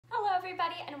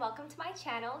everybody and welcome to my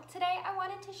channel. Today I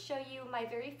wanted to show you my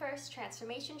very first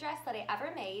transformation dress that I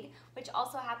ever made, which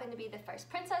also happened to be the first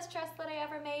princess dress that I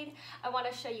ever made. I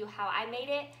want to show you how I made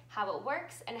it, how it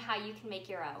works, and how you can make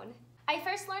your own. I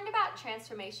first learned about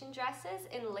transformation dresses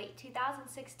in late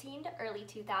 2016 to early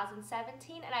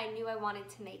 2017, and I knew I wanted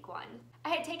to make one. I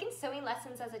had taken sewing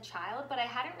lessons as a child, but I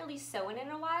hadn't really sewn in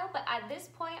a while, but at this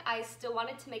point I still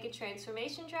wanted to make a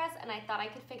transformation dress and I thought I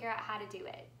could figure out how to do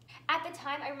it. At the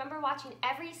time, I remember watching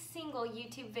every single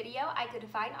YouTube video I could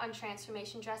find on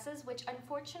transformation dresses, which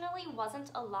unfortunately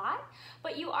wasn't a lot,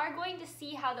 but you are going to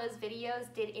see how those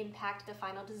videos did impact the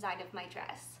final design of my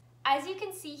dress. As you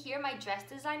can see here, my dress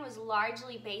design was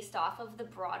largely based off of the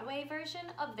Broadway version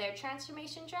of their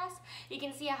transformation dress. You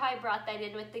can see how I brought that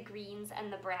in with the greens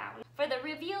and the brown. For the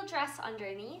reveal dress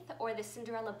underneath, or the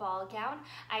Cinderella ball gown,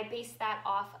 I based that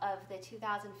off of the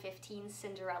 2015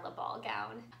 Cinderella ball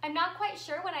gown. I'm not quite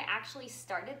sure when I actually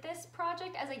started this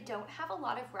project, as I don't have a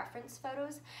lot of reference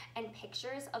photos and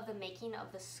pictures of the making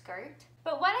of the skirt.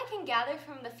 But what I can gather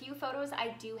from the few photos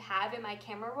I do have in my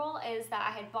camera roll is that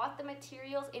I had bought the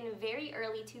materials in very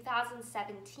early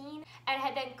 2017 and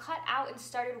had then cut out and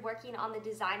started working on the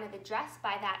design of the dress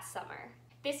by that summer.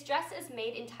 This dress is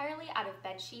made entirely out of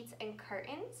bed sheets and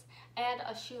curtains and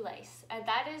a shoelace, and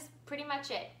that is pretty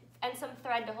much it. And some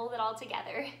thread to hold it all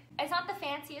together. It's not the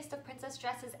fanciest of princess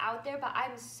dresses out there, but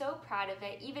I'm so proud of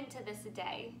it, even to this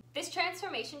day. This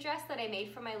transformation dress that I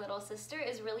made for my little sister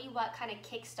is really what kind of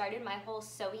kick-started my whole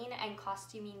sewing and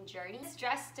costuming journey. This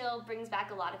dress still brings back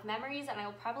a lot of memories, and I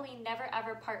will probably never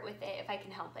ever part with it if I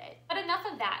can help it. But enough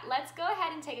of that, let's go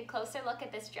ahead and take a closer look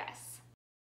at this dress.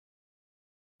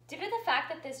 Due to the fact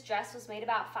that this dress was made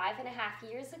about 5.5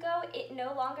 years ago, it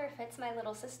no longer fits my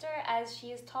little sister as she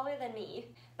is taller than me.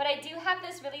 But I do have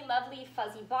this really lovely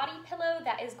fuzzy body pillow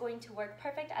that is going to work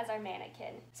perfect as our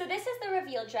mannequin. So this is the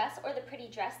reveal dress, or the pretty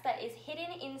dress, that is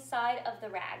hidden inside of the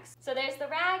rags. So there's the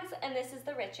rags and this is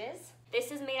the riches. This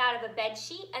is made out of a bed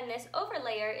sheet and this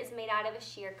overlayer is made out of a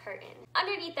sheer curtain.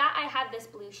 Underneath that I have this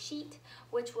blue sheet,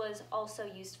 which was also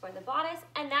used for the bodice,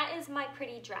 and that is my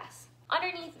pretty dress.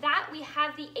 Underneath that, we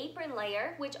have the apron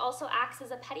layer, which also acts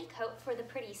as a petticoat for the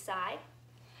pretty side.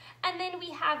 And then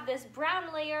we have this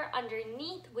brown layer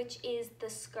underneath, which is the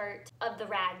skirt of the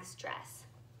rags dress.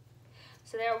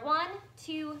 So there are 1,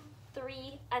 2,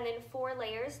 3, and then 4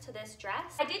 layers to this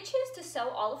dress. I did choose to sew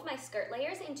all of my skirt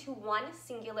layers into one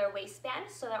singular waistband,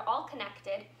 so they're all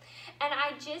connected. And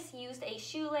I just used a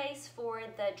shoelace for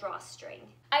the drawstring.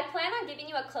 I plan on giving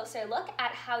you a closer look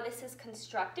at how this is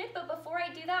constructed, but before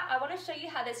I do that, I want to show you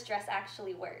how this dress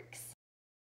actually works.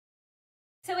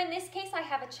 So in this case, I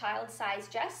have a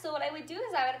child-sized dress, so what I would do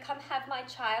is I would come have my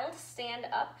child stand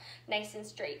up nice and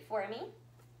straight for me.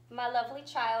 My lovely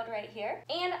child right here.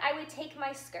 And I would take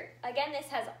my skirt. Again, this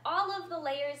has all of the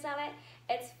layers on it.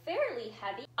 It's fairly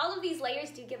heavy. All of these layers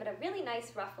do give it a really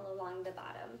nice ruffle along the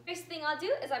bottom. First thing I'll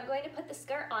do is I'm going to put the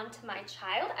skirt onto my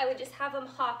child. I would just have him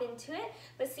hop into it,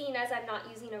 but seeing as I'm not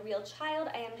using a real child,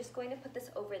 I am just going to put this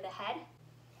over the head.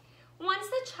 Once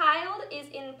the child is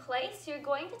in place, you're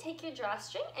going to take your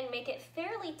drawstring and make it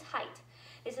fairly tight.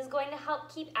 This is going to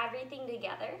help keep everything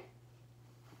together.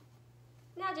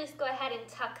 Now just go ahead and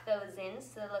tuck those in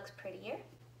so it looks prettier.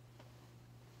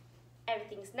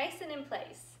 Everything's nice and in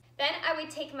place. Then I would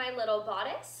take my little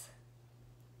bodice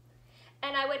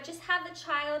and I would just have the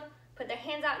child put their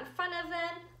hands out in front of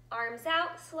them, arms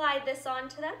out, slide this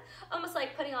onto them, almost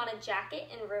like putting on a jacket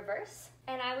in reverse,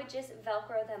 and I would just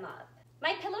Velcro them up.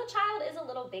 My pillow child is a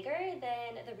little bigger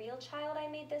than the real child I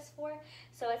made this for,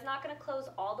 so it's not going to close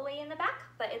all the way in the back,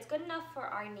 but it's good enough for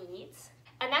our needs.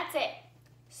 And that's it.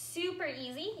 Super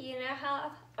easy. You now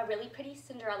have a really pretty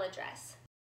Cinderella dress.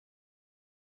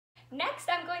 Next,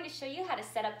 I'm going to show you how to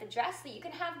set up the dress so you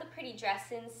can have the pretty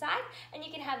dress inside and you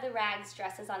can have the rags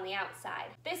dresses on the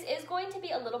outside. This is going to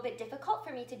be a little bit difficult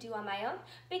for me to do on my own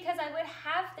because I would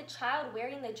have the child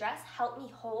wearing the dress help me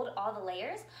hold all the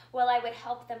layers while I would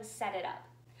help them set it up.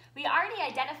 We already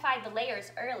identified the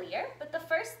layers earlier, but the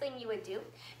first thing you would do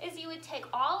is you would take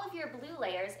all of your blue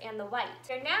layers and the white.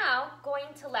 You're now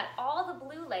going to let all the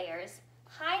blue layers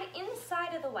hide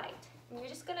inside of the white. And you're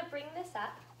just going to bring this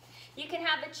up. You can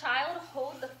have the child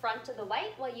hold the front of the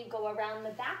white while you go around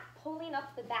the back, pulling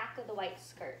up the back of the white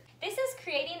skirt. This is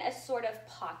creating a sort of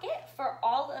pocket for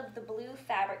all of the blue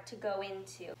fabric to go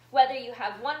into. Whether you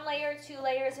have 1 layer, 2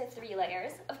 layers, or 3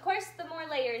 layers. Of course, the more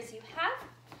layers you have,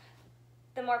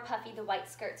 the more puffy the white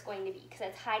skirt's going to be because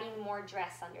it's hiding more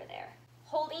dress under there.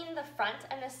 Holding the front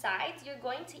and the sides, you're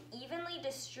going to evenly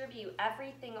distribute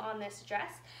everything on this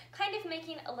dress, kind of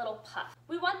making a little puff.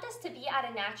 We want this to be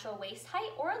at a natural waist height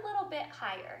or a little bit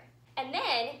higher. And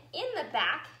then in the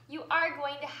back, you are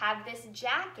going to have this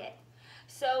jacket.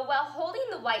 So while holding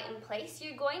the white in place,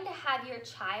 you're going to have your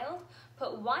child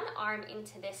put one arm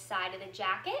into this side of the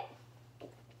jacket,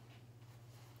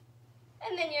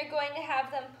 and then you're going to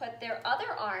have them put their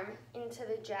other arm into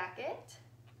the jacket.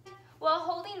 While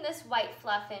holding this white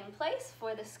fluff in place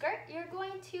for the skirt, you're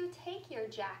going to take your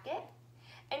jacket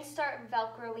and start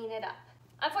Velcroing it up.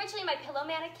 Unfortunately, my pillow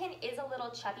mannequin is a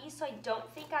little chubby, so I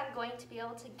don't think I'm going to be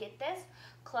able to get this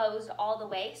closed all the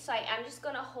way. So I am just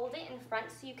going to hold it in front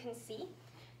so you can see.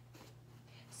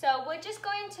 So we're just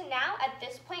going to now, at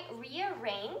this point,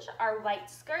 rearrange our white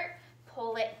skirt,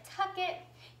 pull it, tuck it.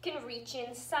 You can reach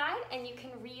inside and you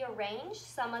can rearrange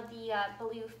some of the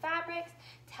blue fabrics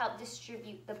to help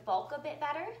distribute the bulk a bit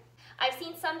better. I've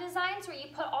seen some designs where you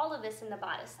put all of this in the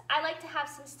bodice. I like to have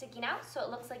some sticking out so it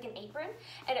looks like an apron,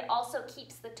 and it also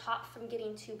keeps the top from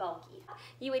getting too bulky.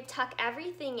 You would tuck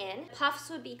everything in. Puffs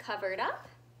would be covered up.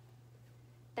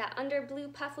 That under blue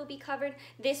puff will be covered.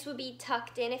 This would be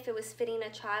tucked in if it was fitting a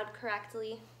child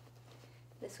correctly.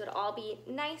 This would all be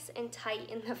nice and tight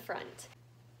in the front.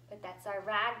 But that's our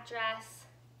rag dress.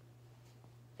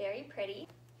 Very pretty.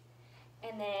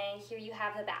 And then here you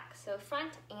have the back. So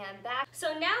front and back.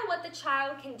 So now what the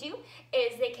child can do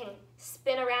is they can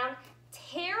spin around,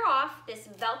 tear off this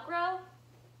Velcro,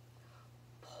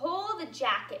 pull the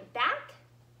jacket back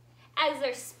as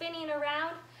they're spinning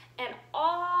around, and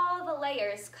all the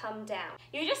layers come down.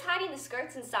 You're just hiding the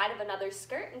skirts inside of another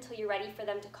skirt until you're ready for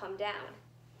them to come down.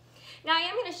 Now I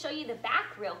am going to show you the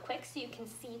back real quick so you can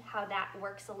see how that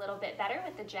works a little bit better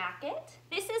with the jacket.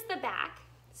 This is the back.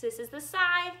 So this is the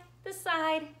side,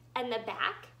 and the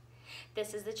back.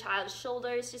 This is the child's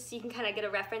shoulders, just so you can kind of get a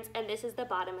reference, and this is the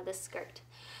bottom of the skirt.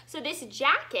 So this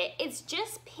jacket is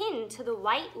just pinned to the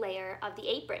white layer of the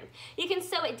apron. You can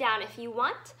sew it down if you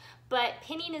want, but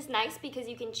pinning is nice because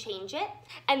you can change it.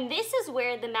 And this is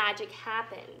where the magic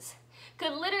happens.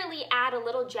 Could literally add a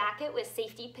little jacket with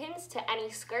safety pins to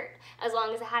any skirt as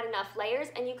long as it had enough layers,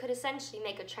 and you could essentially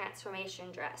make a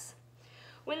transformation dress.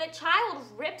 When the child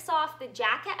rips off the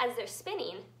jacket as they're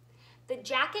spinning, the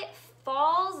jacket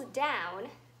falls down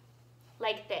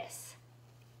like this.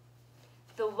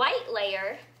 The white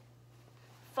layer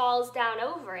falls down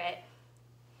over it,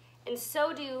 and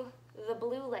so do the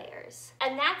blue layers.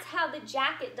 And that's how the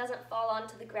jacket doesn't fall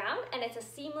onto the ground, and it's a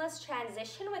seamless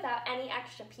transition without any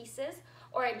extra pieces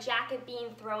or a jacket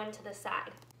being thrown to the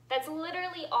side. That's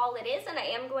literally all it is, and I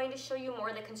am going to show you more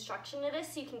of the construction of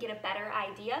this so you can get a better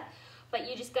idea. But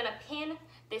you're just gonna pin,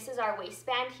 this is our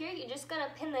waistband here, you're just gonna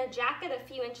pin the jacket a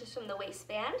few inches from the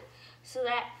waistband so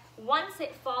that once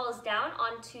it falls down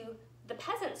onto the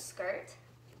peasant skirt,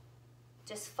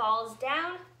 just falls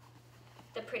down,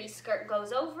 the pretty skirt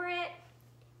goes over it,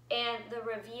 and the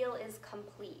reveal is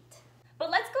complete.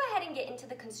 But let's go ahead and get into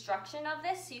the construction of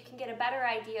this so you can get a better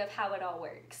idea of how it all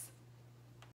works.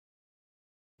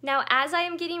 Now, as I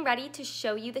am getting ready to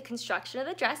show you the construction of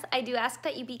the dress, I do ask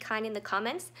that you be kind in the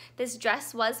comments. This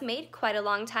dress was made quite a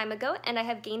long time ago, and I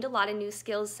have gained a lot of new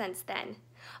skills since then.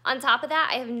 On top of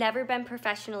that, I have never been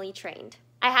professionally trained.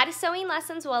 I had sewing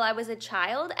lessons while I was a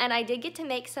child, and I did get to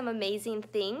make some amazing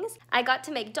things. I got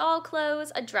to make doll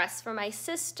clothes, a dress for my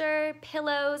sister,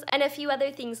 pillows, and a few other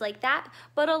things like that,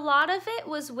 but a lot of it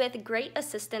was with great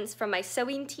assistance from my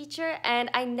sewing teacher,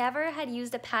 and I never had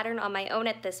used a pattern on my own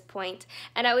at this point,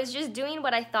 and I was just doing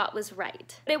what I thought was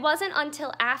right. But it wasn't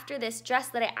until after this dress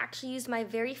that I actually used my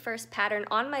very first pattern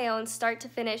on my own, start to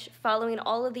finish, following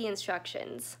all of the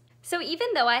instructions. So even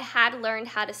though I had learned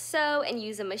how to sew and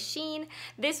use a machine,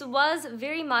 this was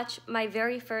very much my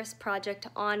very first project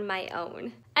on my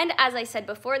own. And as I said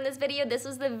before in this video, this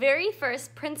was the very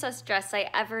first princess dress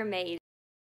I ever made.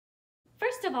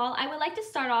 First of all, I would like to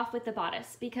start off with the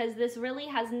bodice because this really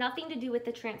has nothing to do with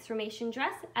the transformation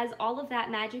dress, as all of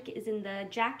that magic is in the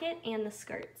jacket and the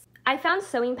skirts. I found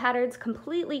sewing patterns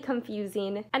completely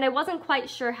confusing, and I wasn't quite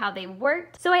sure how they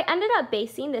worked, so I ended up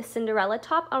basing this Cinderella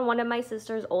top on one of my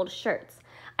sister's old shirts.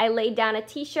 I laid down a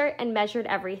t-shirt and measured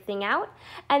everything out,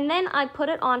 and then I put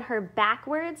it on her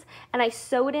backwards, and I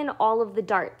sewed in all of the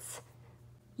darts.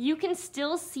 You can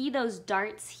still see those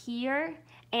darts here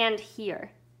and here,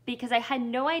 because I had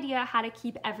no idea how to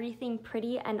keep everything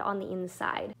pretty and on the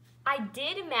inside. I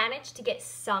did manage to get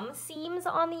some seams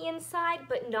on the inside,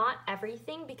 but not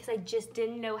everything because I just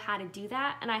didn't know how to do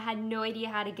that, and I had no idea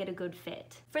how to get a good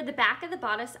fit. For the back of the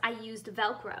bodice, I used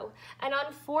Velcro, and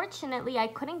unfortunately, I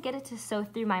couldn't get it to sew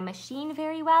through my machine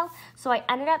very well, so I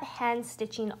ended up hand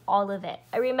stitching all of it.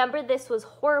 I remember this was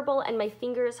horrible, and my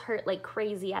fingers hurt like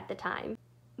crazy at the time.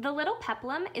 The little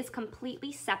peplum is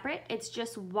completely separate. It's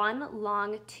just one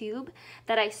long tube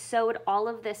that I sewed all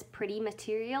of this pretty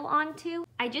material onto.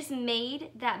 I just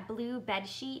made that blue bed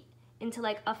sheet into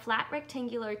like a flat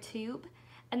rectangular tube,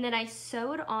 and then I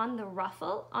sewed on the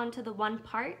ruffle onto the one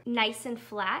part, nice and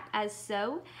flat as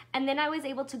so, and then I was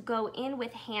able to go in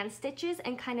with hand stitches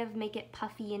and kind of make it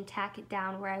puffy and tack it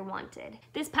down where I wanted.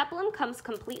 This peplum comes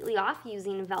completely off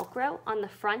using Velcro on the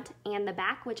front and the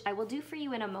back, which I will do for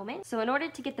you in a moment. So in order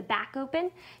to get the back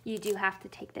open, you do have to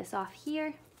take this off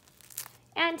here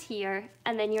and here,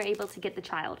 and then you're able to get the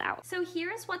child out. So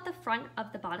here's what the front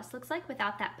of the bodice looks like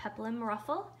without that peplum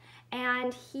ruffle,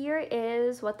 and here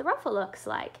is what the ruffle looks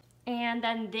like. And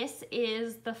then this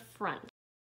is the front.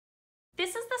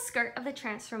 This is the skirt of the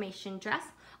transformation dress.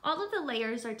 All of the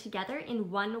layers are together in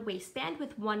one waistband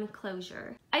with one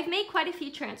closure. I've made quite a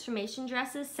few transformation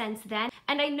dresses since then,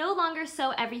 and I no longer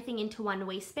sew everything into one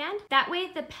waistband. That way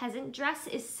the peasant dress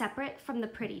is separate from the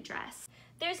pretty dress.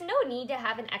 There's no need to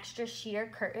have an extra sheer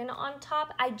curtain on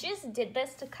top. I just did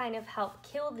this to kind of help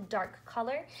kill the dark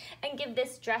color and give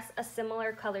this dress a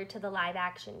similar color to the live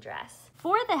action dress.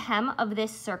 For the hem of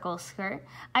this circle skirt,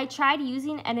 I tried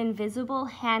using an invisible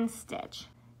hand stitch.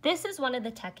 This is one of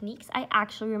the techniques I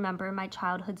actually remember my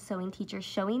childhood sewing teacher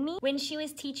showing me when she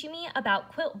was teaching me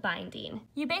about quilt binding.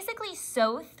 You basically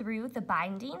sew through the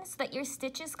binding so that your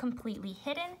stitch is completely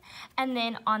hidden, and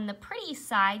then on the pretty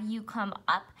side you come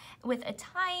up with a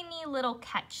tiny little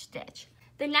catch stitch.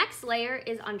 The next layer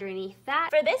is underneath that.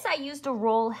 For this I used a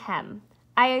roll hem.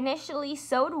 I initially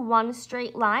sewed one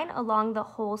straight line along the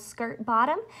whole skirt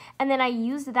bottom, and then I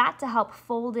used that to help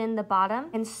fold in the bottom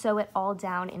and sew it all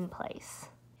down in place.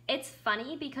 It's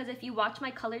funny because if you watch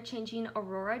my color changing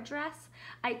Aurora dress,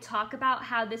 I talk about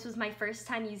how this was my first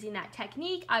time using that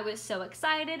technique. I was so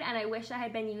excited and I wish I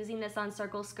had been using this on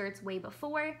circle skirts way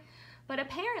before. But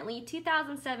apparently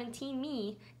 2017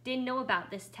 me didn't know about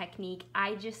this technique.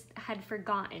 I just had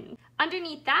forgotten.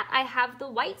 Underneath that, I have the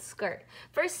white skirt.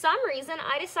 For some reason,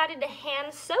 I decided to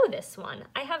hand sew this one.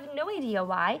 I have no idea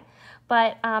why,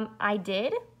 but I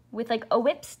did, with like a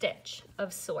whip stitch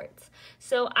of sorts.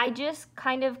 So I just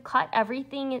kind of cut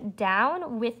everything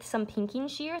down with some pinking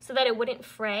shears so that it wouldn't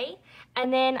fray.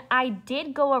 And then I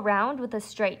did go around with a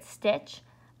straight stitch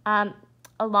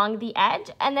along the edge,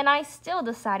 and then I still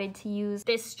decided to use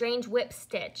this strange whip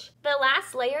stitch. The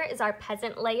last layer is our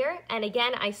peasant layer, and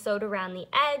again, I sewed around the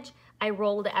edge, I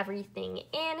rolled everything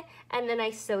in, and then I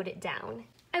sewed it down.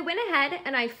 I went ahead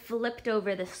and I flipped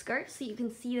over the skirt so you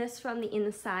can see this from the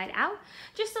inside out,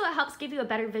 just so it helps give you a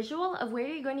better visual of where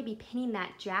you're going to be pinning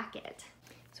that jacket.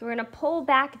 So we're going to pull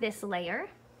back this layer.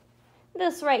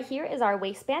 This right here is our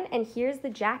waistband, and here's the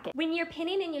jacket. When you're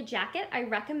pinning in your jacket, I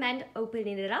recommend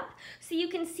opening it up so you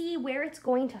can see where it's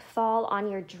going to fall on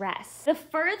your dress. The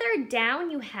further down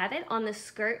you have it on the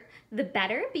skirt, the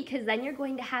better, because then you're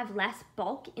going to have less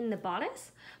bulk in the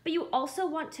bodice, but you also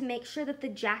want to make sure that the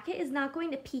jacket is not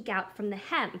going to peek out from the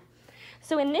hem.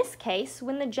 So in this case,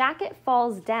 when the jacket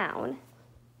falls down,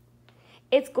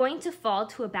 it's going to fall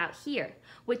to about here,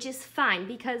 which is fine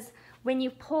because when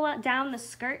you pull down the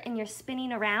skirt and you're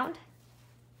spinning around,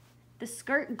 the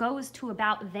skirt goes to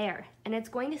about there, and it's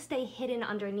going to stay hidden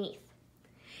underneath.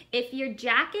 If your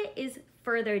jacket is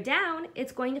further down,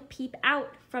 it's going to peep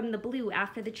out from the blue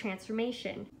after the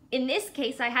transformation. In this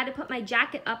case, I had to put my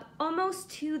jacket up almost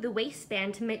to the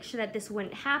waistband to make sure that this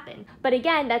wouldn't happen. But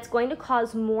again, that's going to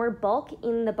cause more bulk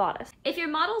in the bodice. If your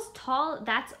model's tall,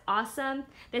 that's awesome.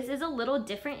 This is a little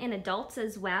different in adults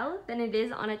as well than it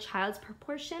is on a child's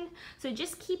proportion, so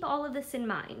just keep all of this in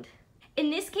mind. In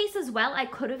this case as well, I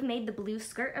could have made the blue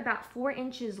skirt about 4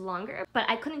 inches longer, but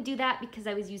I couldn't do that because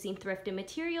I was using thrifted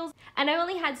materials, and I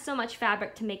only had so much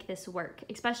fabric to make this work,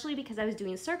 especially because I was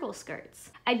doing circle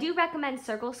skirts. I do recommend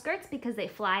circle skirts because they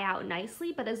fly out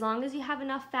nicely, but as long as you have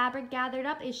enough fabric gathered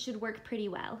up, it should work pretty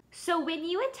well. So when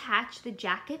you attach the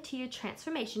jacket to your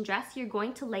transformation dress, you're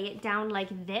going to lay it down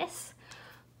like this,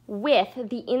 with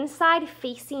the inside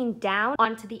facing down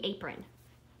onto the apron.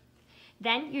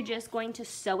 Then you're just going to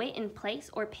sew it in place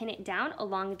or pin it down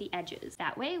along the edges.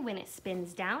 That way, when it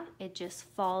spins down, it just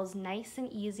falls nice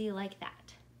and easy like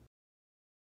that.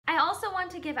 I also want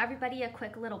to give everybody a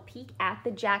quick little peek at the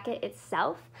jacket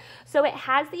itself. So it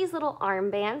has these little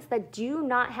armbands that do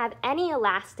not have any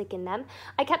elastic in them.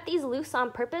 I kept these loose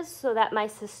on purpose so that my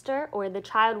sister or the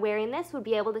child wearing this would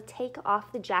be able to take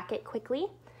off the jacket quickly.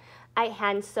 I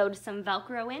hand sewed some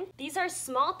Velcro in. These are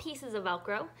small pieces of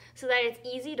Velcro so that it's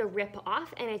easy to rip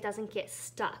off and it doesn't get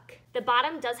stuck. The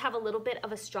bottom does have a little bit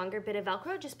of a stronger bit of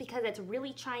Velcro just because it's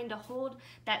really trying to hold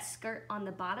that skirt on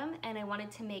the bottom, and I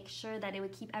wanted to make sure that it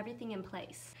would keep everything in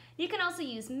place. You can also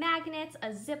use magnets,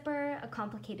 a zipper, a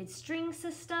complicated string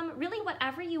system, really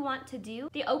whatever you want to do.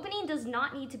 The opening does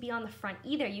not need to be on the front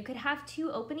either. You could have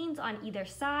 2 openings on either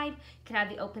side, you could have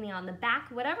the opening on the back,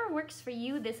 whatever works for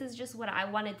you. This is just what I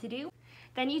wanted to do.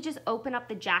 Then you just open up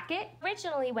the jacket.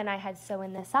 Originally, when I had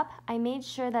sewn this up, I made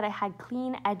sure that I had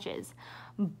clean edges.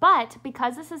 But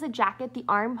because this is a jacket, the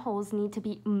armholes need to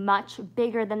be much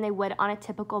bigger than they would on a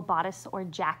typical bodice or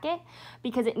jacket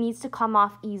because it needs to come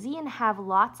off easy and have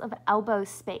lots of elbow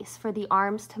space for the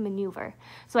arms to maneuver.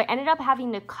 So I ended up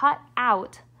having to cut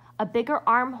out a bigger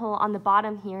armhole on the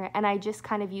bottom here, and I just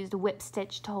kind of used a whip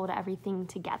stitch to hold everything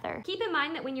together. Keep in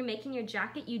mind that when you're making your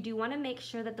jacket, you do want to make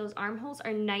sure that those armholes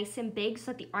are nice and big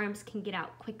so that the arms can get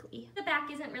out quickly. The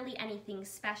back isn't really anything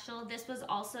special. This was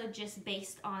also just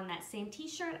based on that same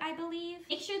t-shirt, I believe.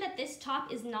 Make sure that this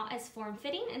top is not as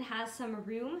form-fitting and has some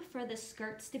room for the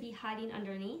skirts to be hiding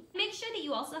underneath. Make sure that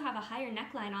you also have a higher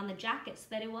neckline on the jacket so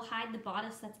that it will hide the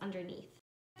bodice that's underneath.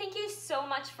 Thank you so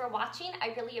much for watching.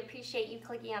 I really appreciate you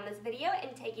clicking on this video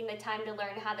and taking the time to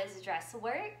learn how this dress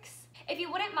works. If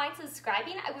you wouldn't mind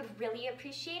subscribing, I would really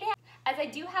appreciate it, as I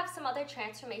do have some other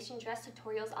transformation dress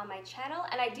tutorials on my channel,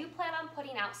 and I do plan on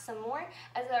putting out some more,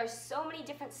 as there are so many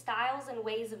different styles and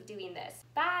ways of doing this.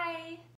 Bye!